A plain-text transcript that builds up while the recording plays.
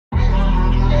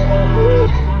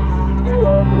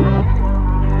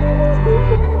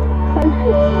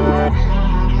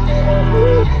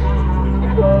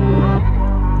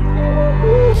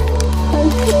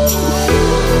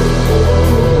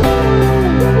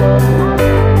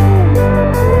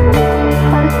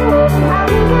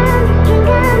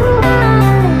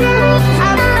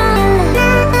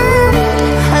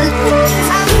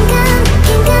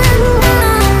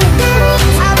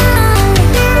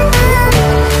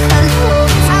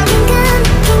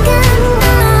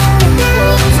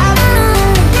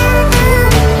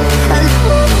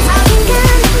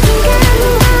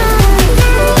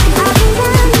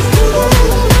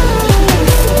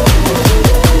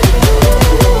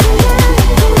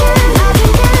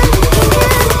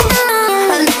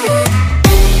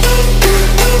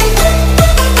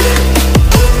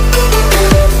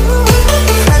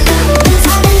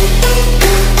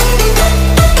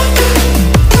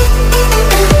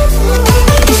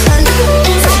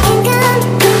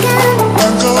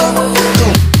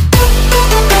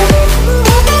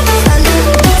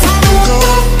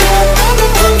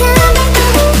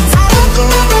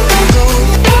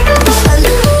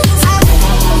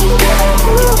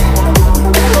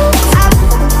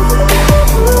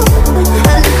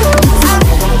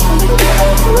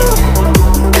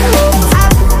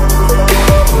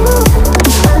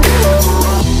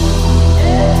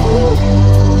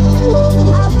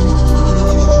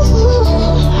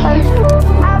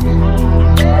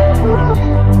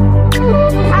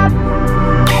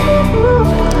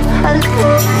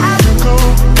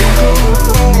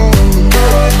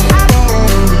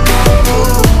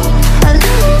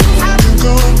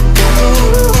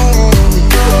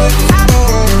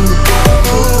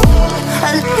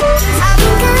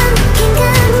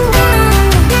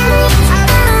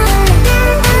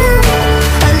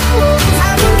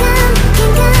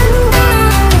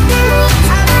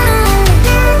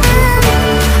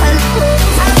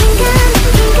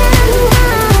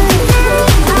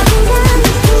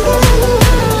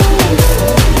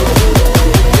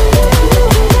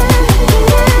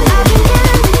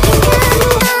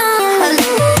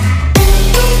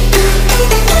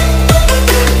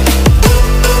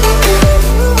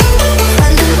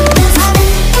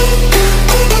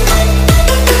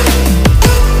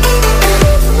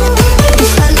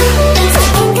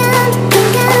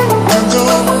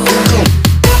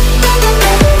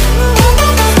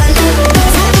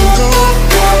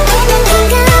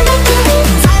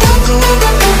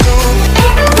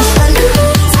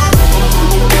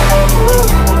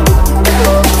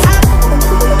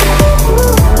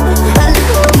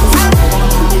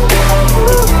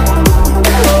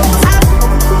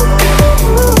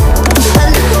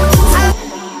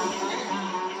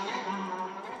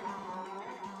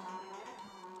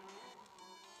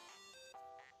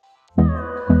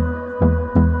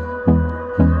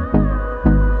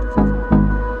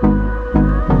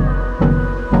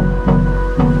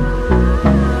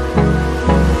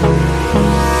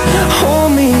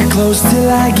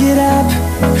I get up,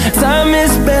 time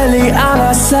is barely on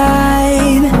our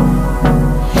side.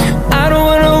 I don't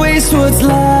wanna waste what's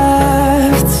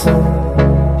left.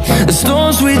 The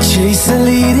storms we chase are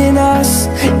leading us,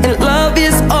 and love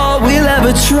is all we'll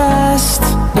ever trust.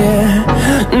 Yeah,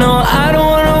 no, I don't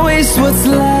wanna waste what's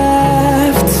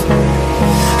left.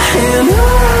 And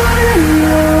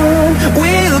on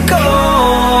we'll go,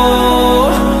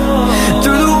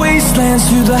 through the wastelands,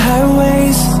 through the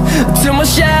highways, till my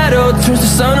shadow turns to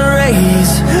sun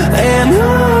rays. And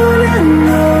on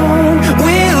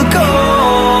we'll go,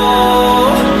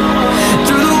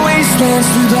 through the wastelands,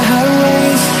 through the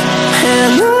highways,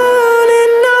 and on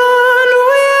we'll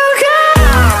go.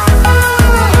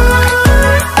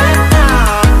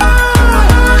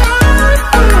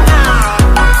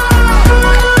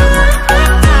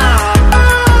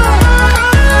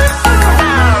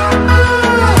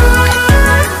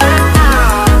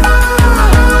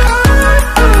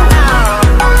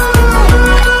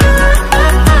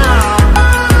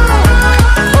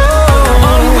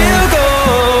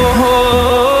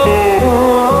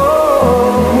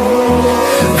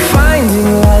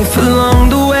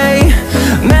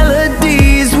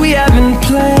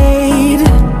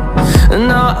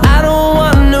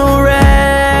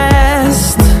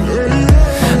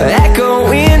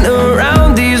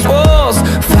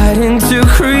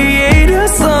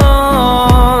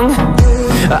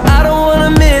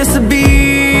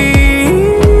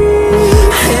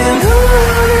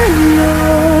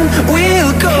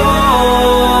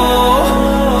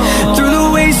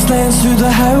 Through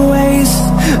the highways,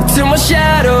 till my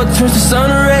shadow turns to sun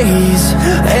rays.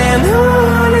 And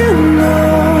on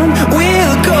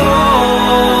we'll go,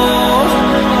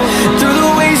 through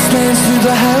the wastelands, through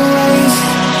the highways,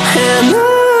 and on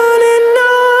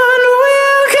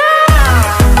we'll go.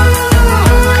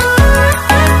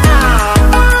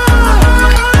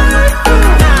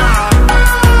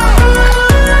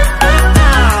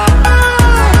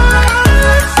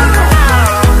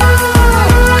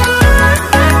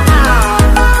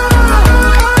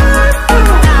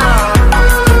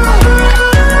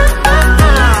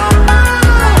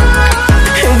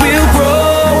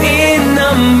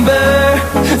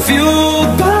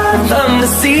 Fueled by them to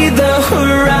see the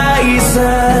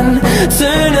horizon,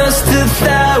 turn us to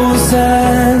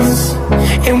thousands,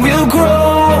 and we'll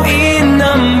grow in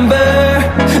number.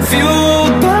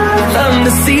 Fueled by them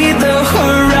to see the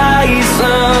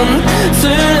horizon,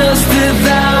 turn us to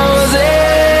thousands,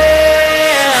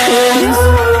 and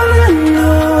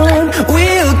on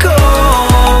we'll go,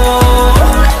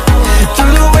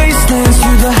 through the wastelands,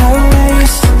 through the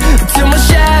highways, till my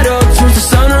shadow turns to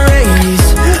sun rays.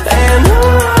 And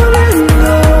on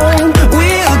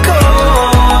we'll go,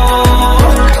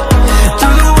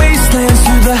 through the wastelands,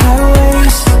 through the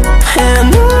highways, and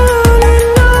on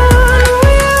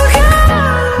we'll go.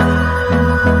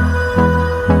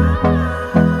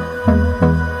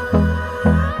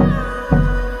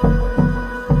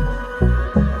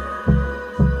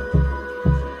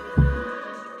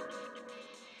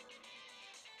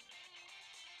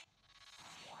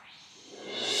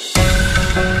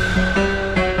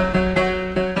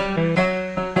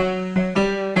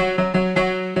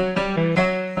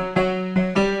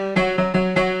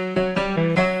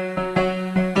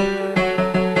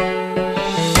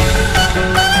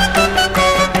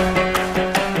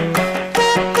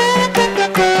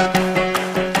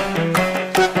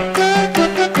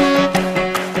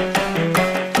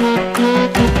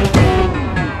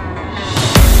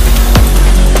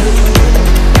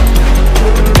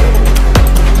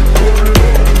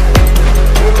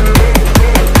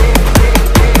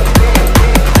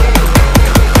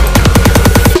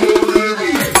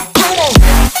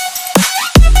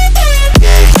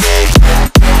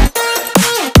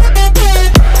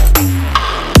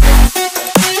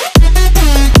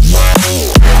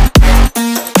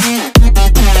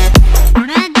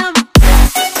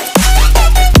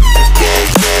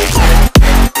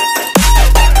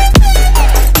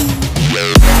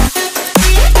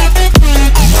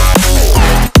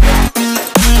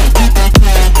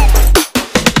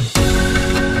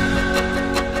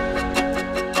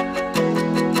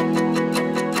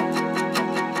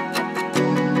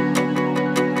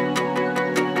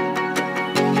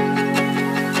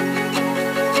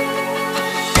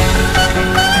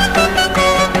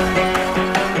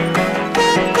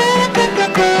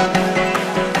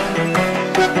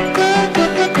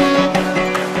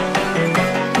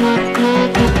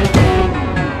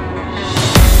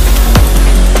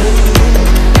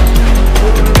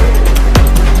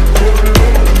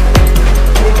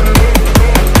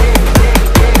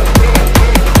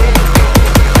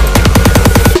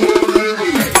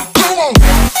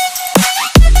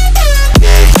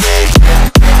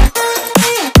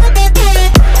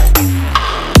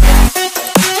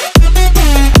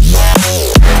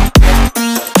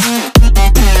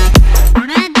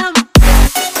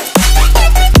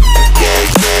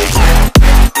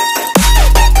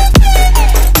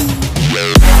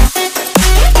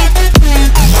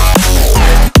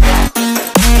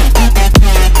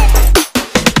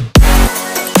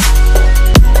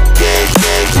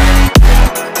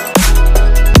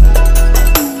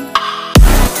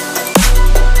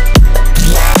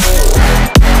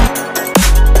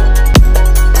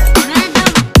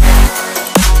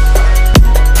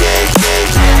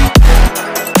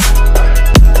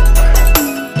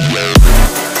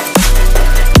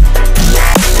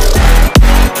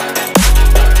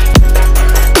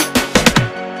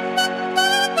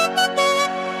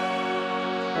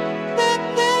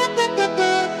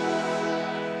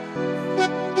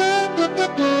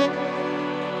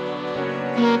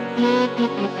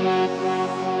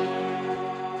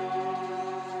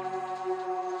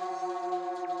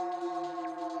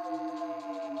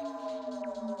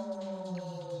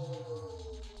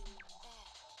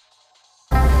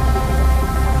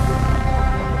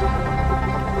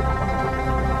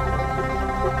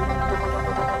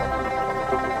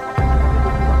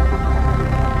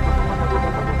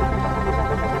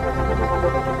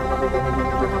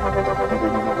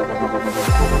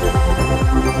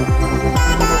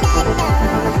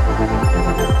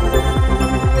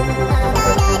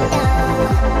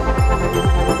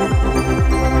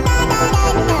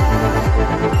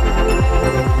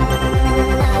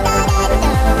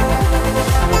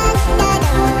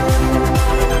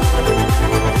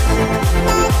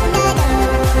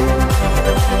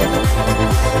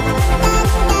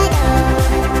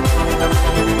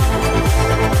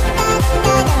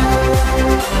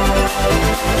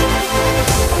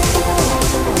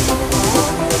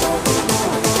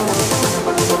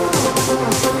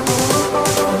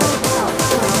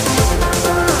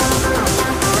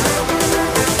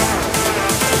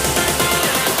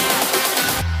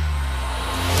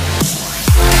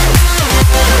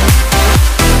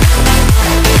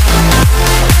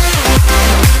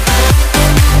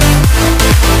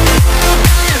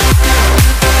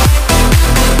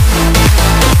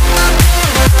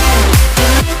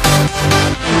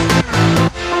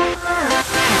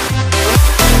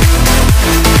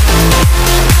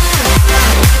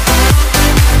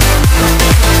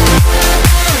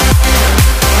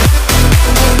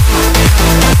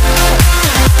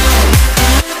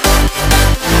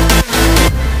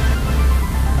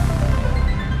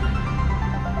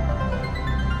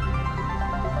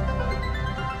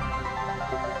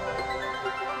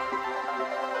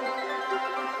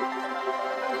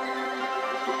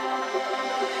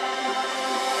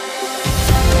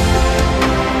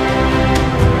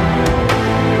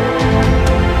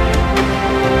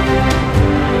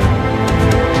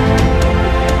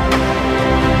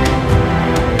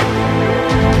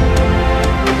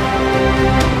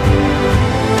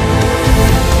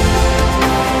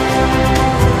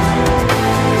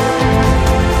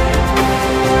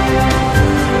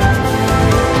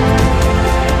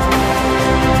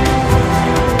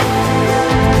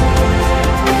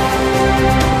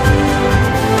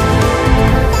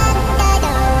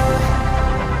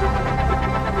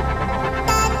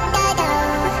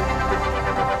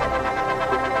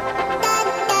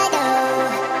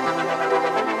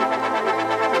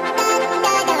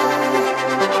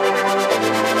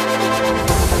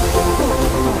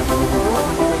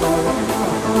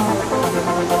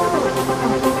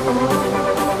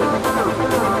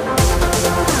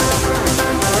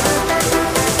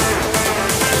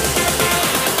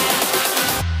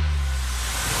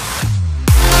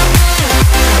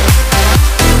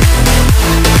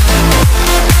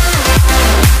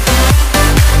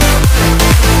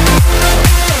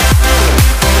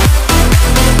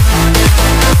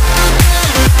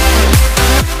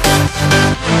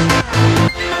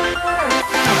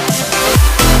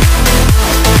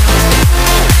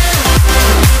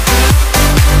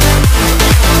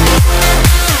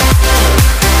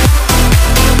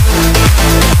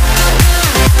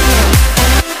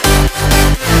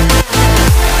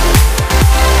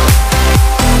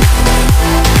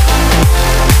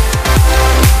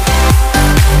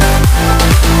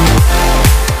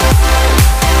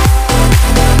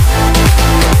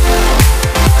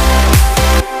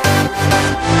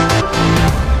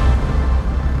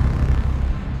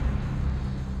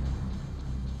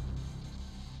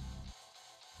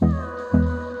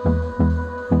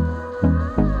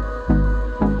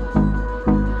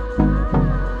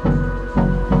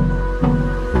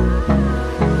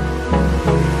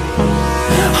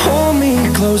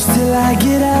 close till I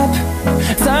get up.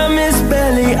 Time is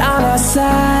barely on our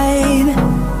side.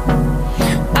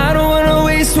 I don't wanna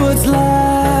waste what's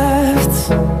left.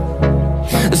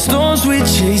 The storms we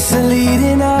chase are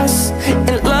leading us,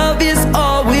 and love is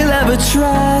all we'll ever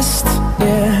trust.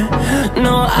 Yeah,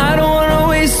 no, I don't wanna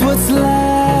waste what's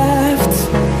left.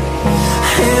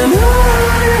 And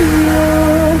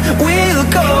on we'll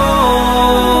go,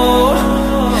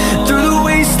 through the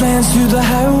wastelands, through the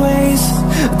highways,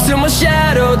 till my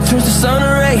shadow turns to sun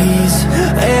rays.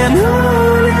 And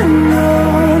on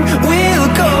we'll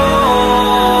go,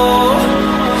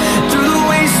 through the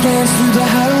wastelands, through the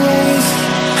highways,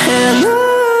 and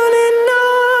on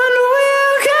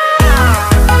we'll go.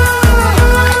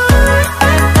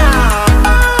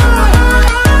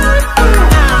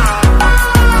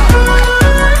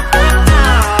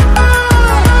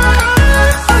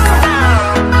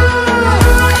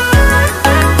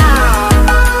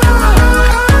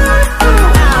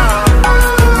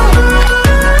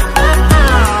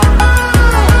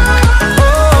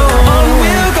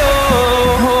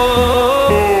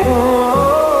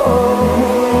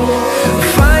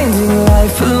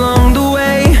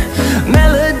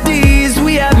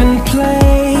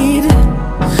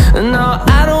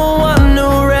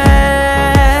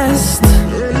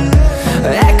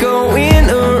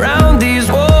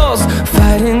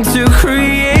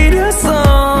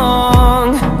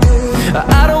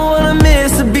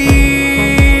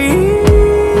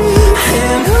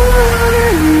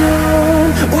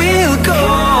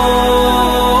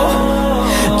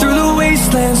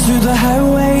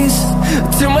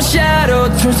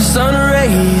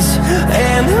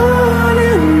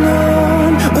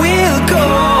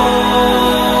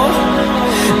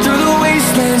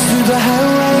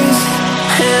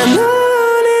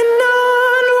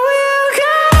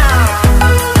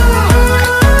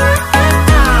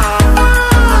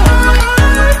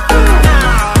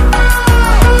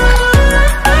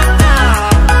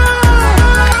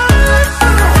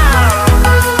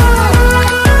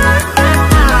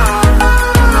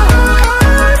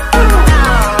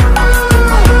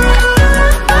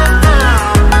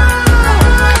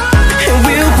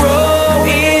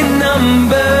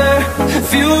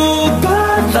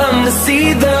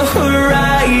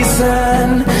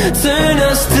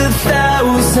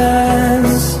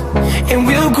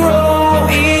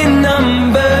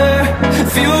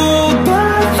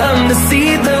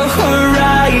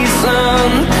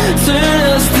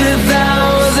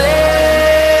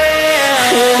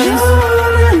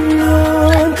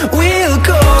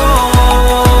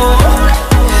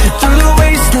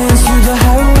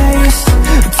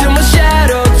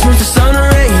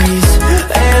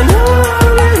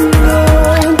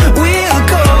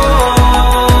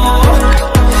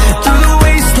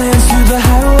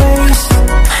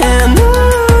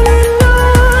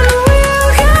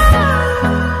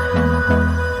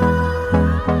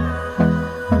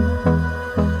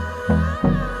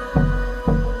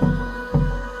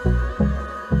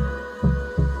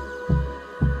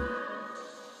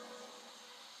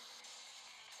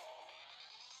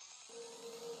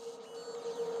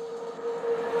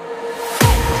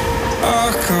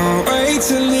 wait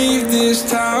to leave this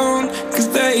town, 'cause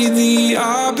lately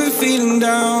I've been feeling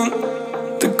down.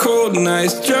 The cold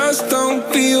nights just don't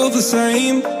feel the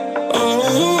same. Oh,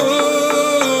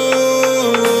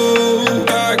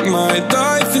 like my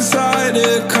life inside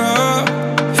a car,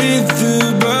 hit the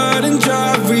button,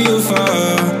 drive real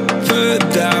far, put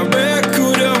that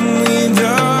record on me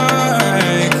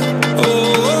like,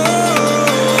 oh,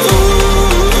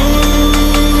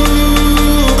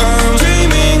 I'm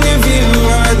dreaming of you,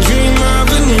 I dream of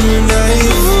a new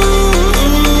life.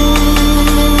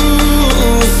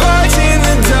 Fight in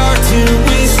the dark till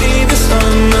we see the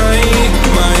sunlight.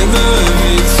 My love,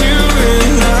 it's you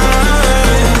and I.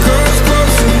 Cross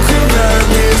close and could light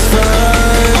this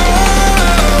fire.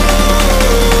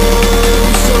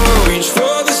 So reach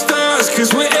for the stars,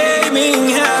 'cause we're aiming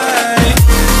high.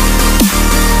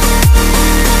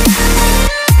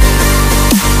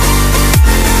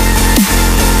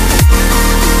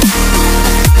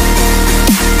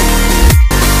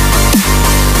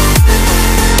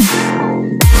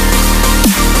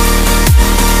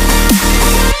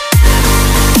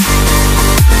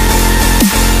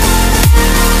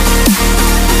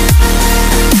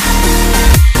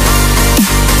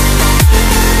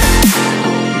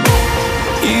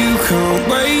 You can't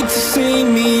wait to see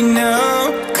me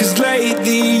now, 'cause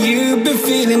lately you've been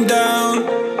feeling down.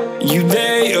 You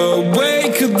lay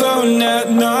awake alone at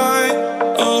night.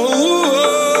 Oh,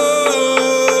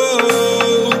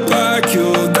 like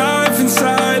your life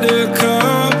inside a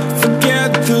car,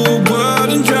 forget the world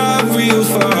and drive real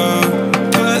far,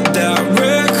 put that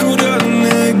record on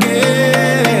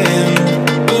again.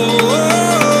 Oh,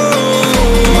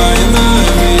 my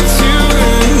love, it's you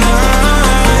and I.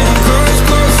 Cross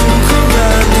close and could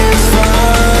light this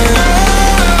fire.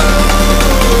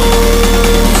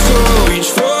 So reach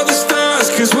for the stars,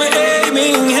 'cause we're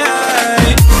aiming high.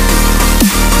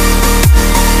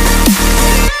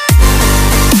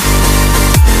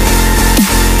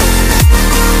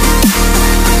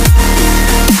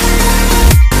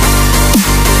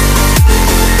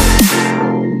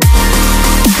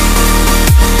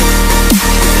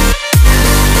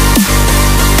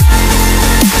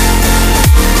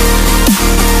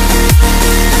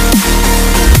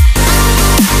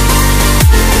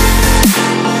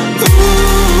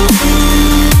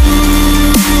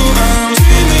 I'm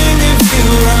dreaming of you,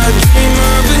 I dream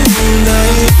of a new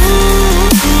life.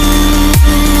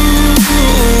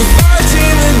 Fight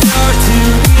in the dark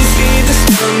till we see the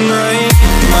sunlight.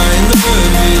 My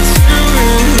love, it's you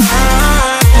and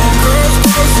I. Cross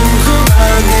close and could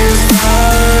light this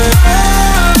fire.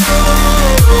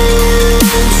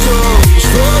 So reach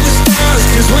for the stars,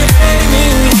 'cause we're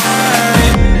aiming high.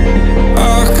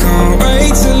 I can't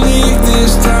wait to leave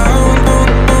this town.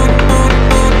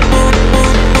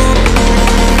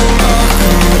 I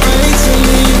can't wait to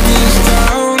leave this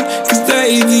town, 'cause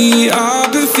lately I've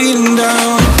been feeling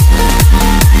down.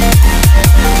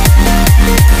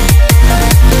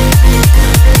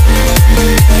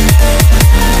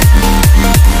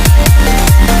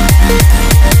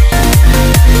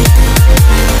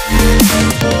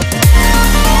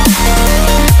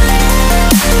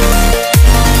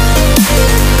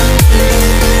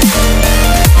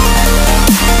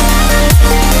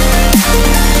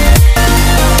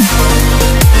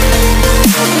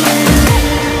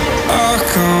 I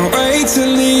can't wait to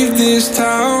leave this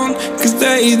town, 'cause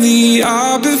lately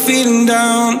I've been feeling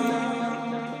down.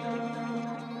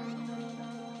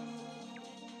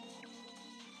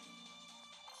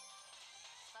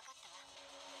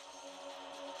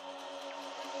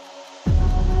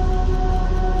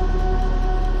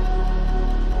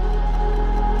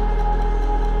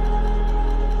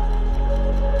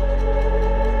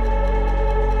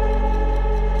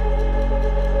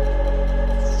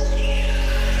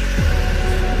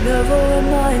 Never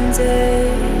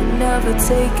reminded, never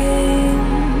taking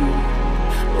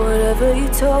whatever you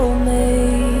told me.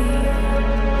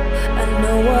 I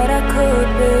know what I could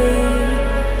be,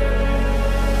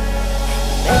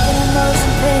 making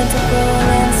emotion paintable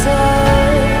answer.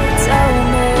 Tell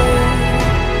me,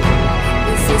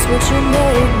 is this what you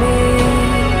made me?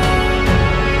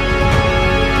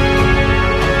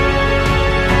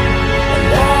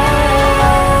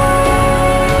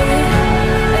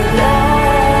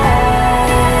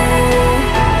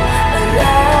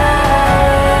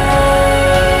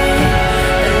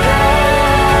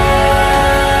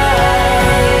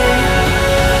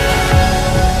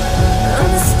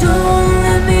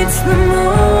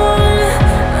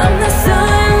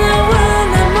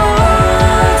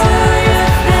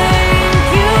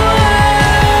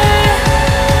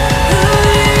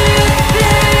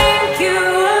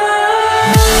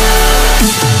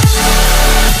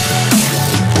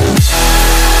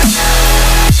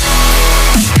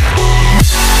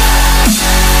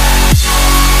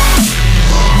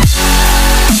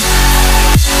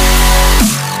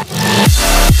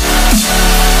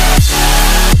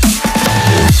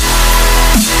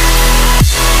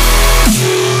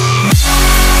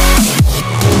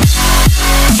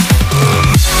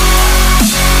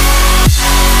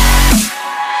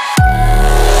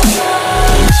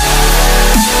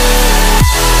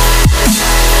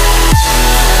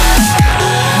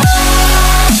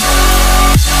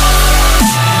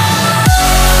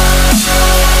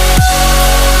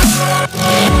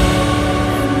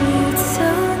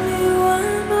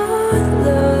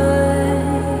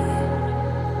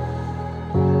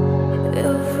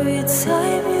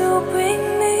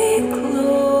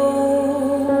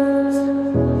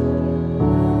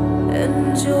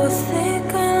 and you're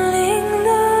thickening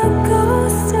the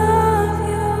ghost of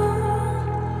you,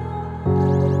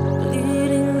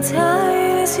 bleeding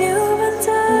tight as you've been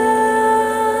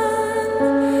done.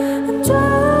 I'm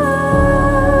done.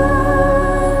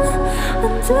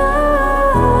 I'm done.